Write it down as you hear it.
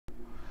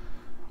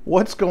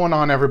What's going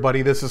on,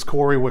 everybody? This is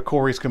Corey with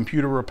Corey's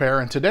Computer Repair,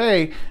 and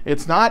today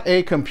it's not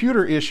a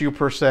computer issue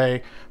per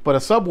se, but a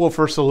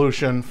subwoofer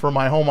solution for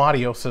my home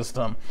audio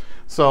system.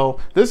 So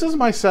this is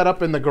my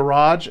setup in the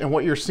garage, and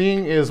what you're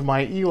seeing is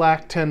my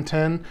ELAC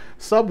SUB1010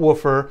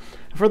 subwoofer.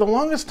 For the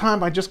longest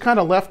time, I just kind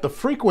of left the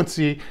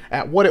frequency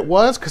at what it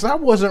was because I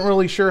wasn't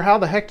really sure how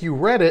the heck you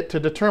read it to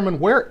determine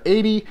where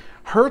 80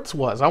 hertz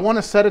was. I want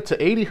to set it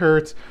to 80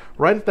 hertz,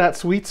 right at that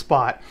sweet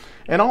spot.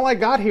 And all I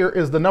got here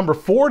is the number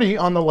 40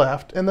 on the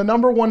left and the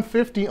number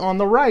 150 on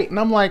the right. And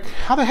I'm like,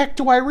 how the heck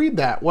do I read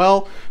that?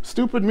 Well,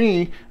 stupid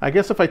me. I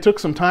guess if I took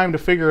some time to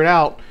figure it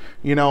out,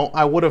 you know,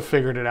 I would have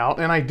figured it out,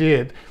 and I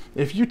did.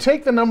 If you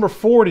take the number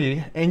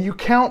 40 and you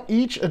count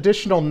each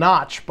additional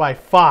notch by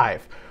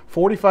 5,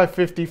 45,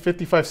 50,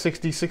 55,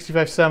 60,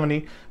 65,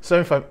 70,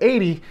 75,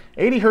 80,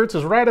 80 hertz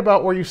is right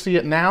about where you see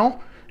it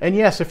now. And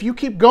yes, if you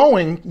keep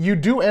going, you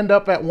do end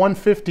up at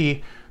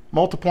 150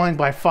 multiplying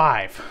by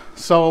 5.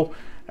 So,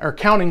 or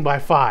counting by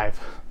 5.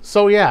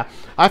 So yeah,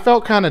 I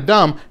felt kind of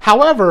dumb.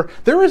 However,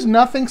 there is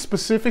nothing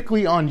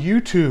specifically on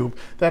YouTube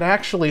that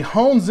actually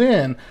hones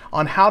in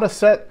on how to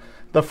set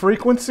the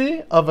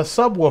frequency of a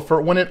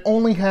subwoofer when it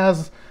only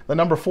has the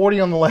number 40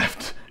 on the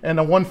left and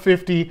a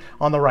 150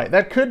 on the right.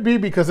 That could be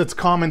because it's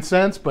common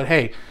sense, but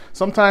hey,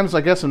 sometimes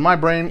I guess in my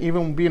brain,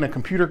 even being a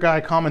computer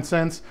guy, common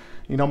sense,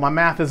 you know, my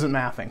math isn't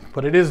mathing,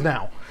 but it is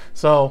now.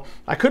 So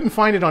I couldn't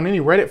find it on any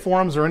Reddit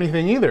forums or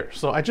anything either.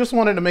 So I just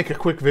wanted to make a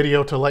quick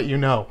video to let you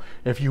know,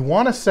 if you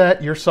want to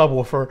set your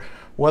subwoofer,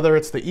 whether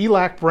it's the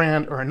ELAC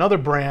brand or another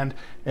brand,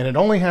 and it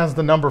only has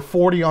the number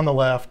 40 on the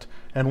left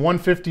and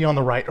 150 on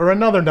the right, or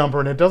another number,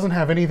 and it doesn't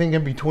have anything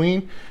in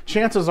between,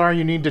 chances are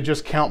you need to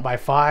just count by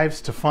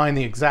 5s to find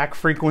the exact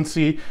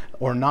frequency,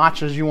 or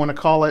notch as you want to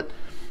call it,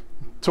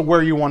 to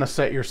where you want to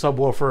set your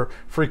subwoofer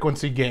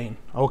frequency gain.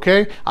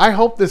 Okay, I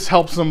hope this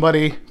helps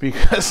somebody,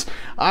 because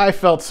I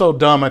felt so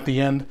dumb at the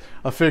end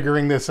of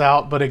figuring this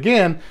out, but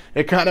again,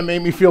 it kind of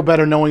made me feel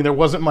better knowing there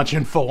wasn't much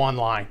info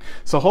online.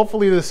 So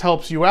hopefully this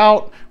helps you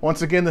out.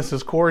 Once again, this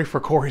is Corey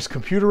for Corey's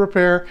Computer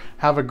Repair.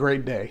 Have a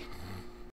great day.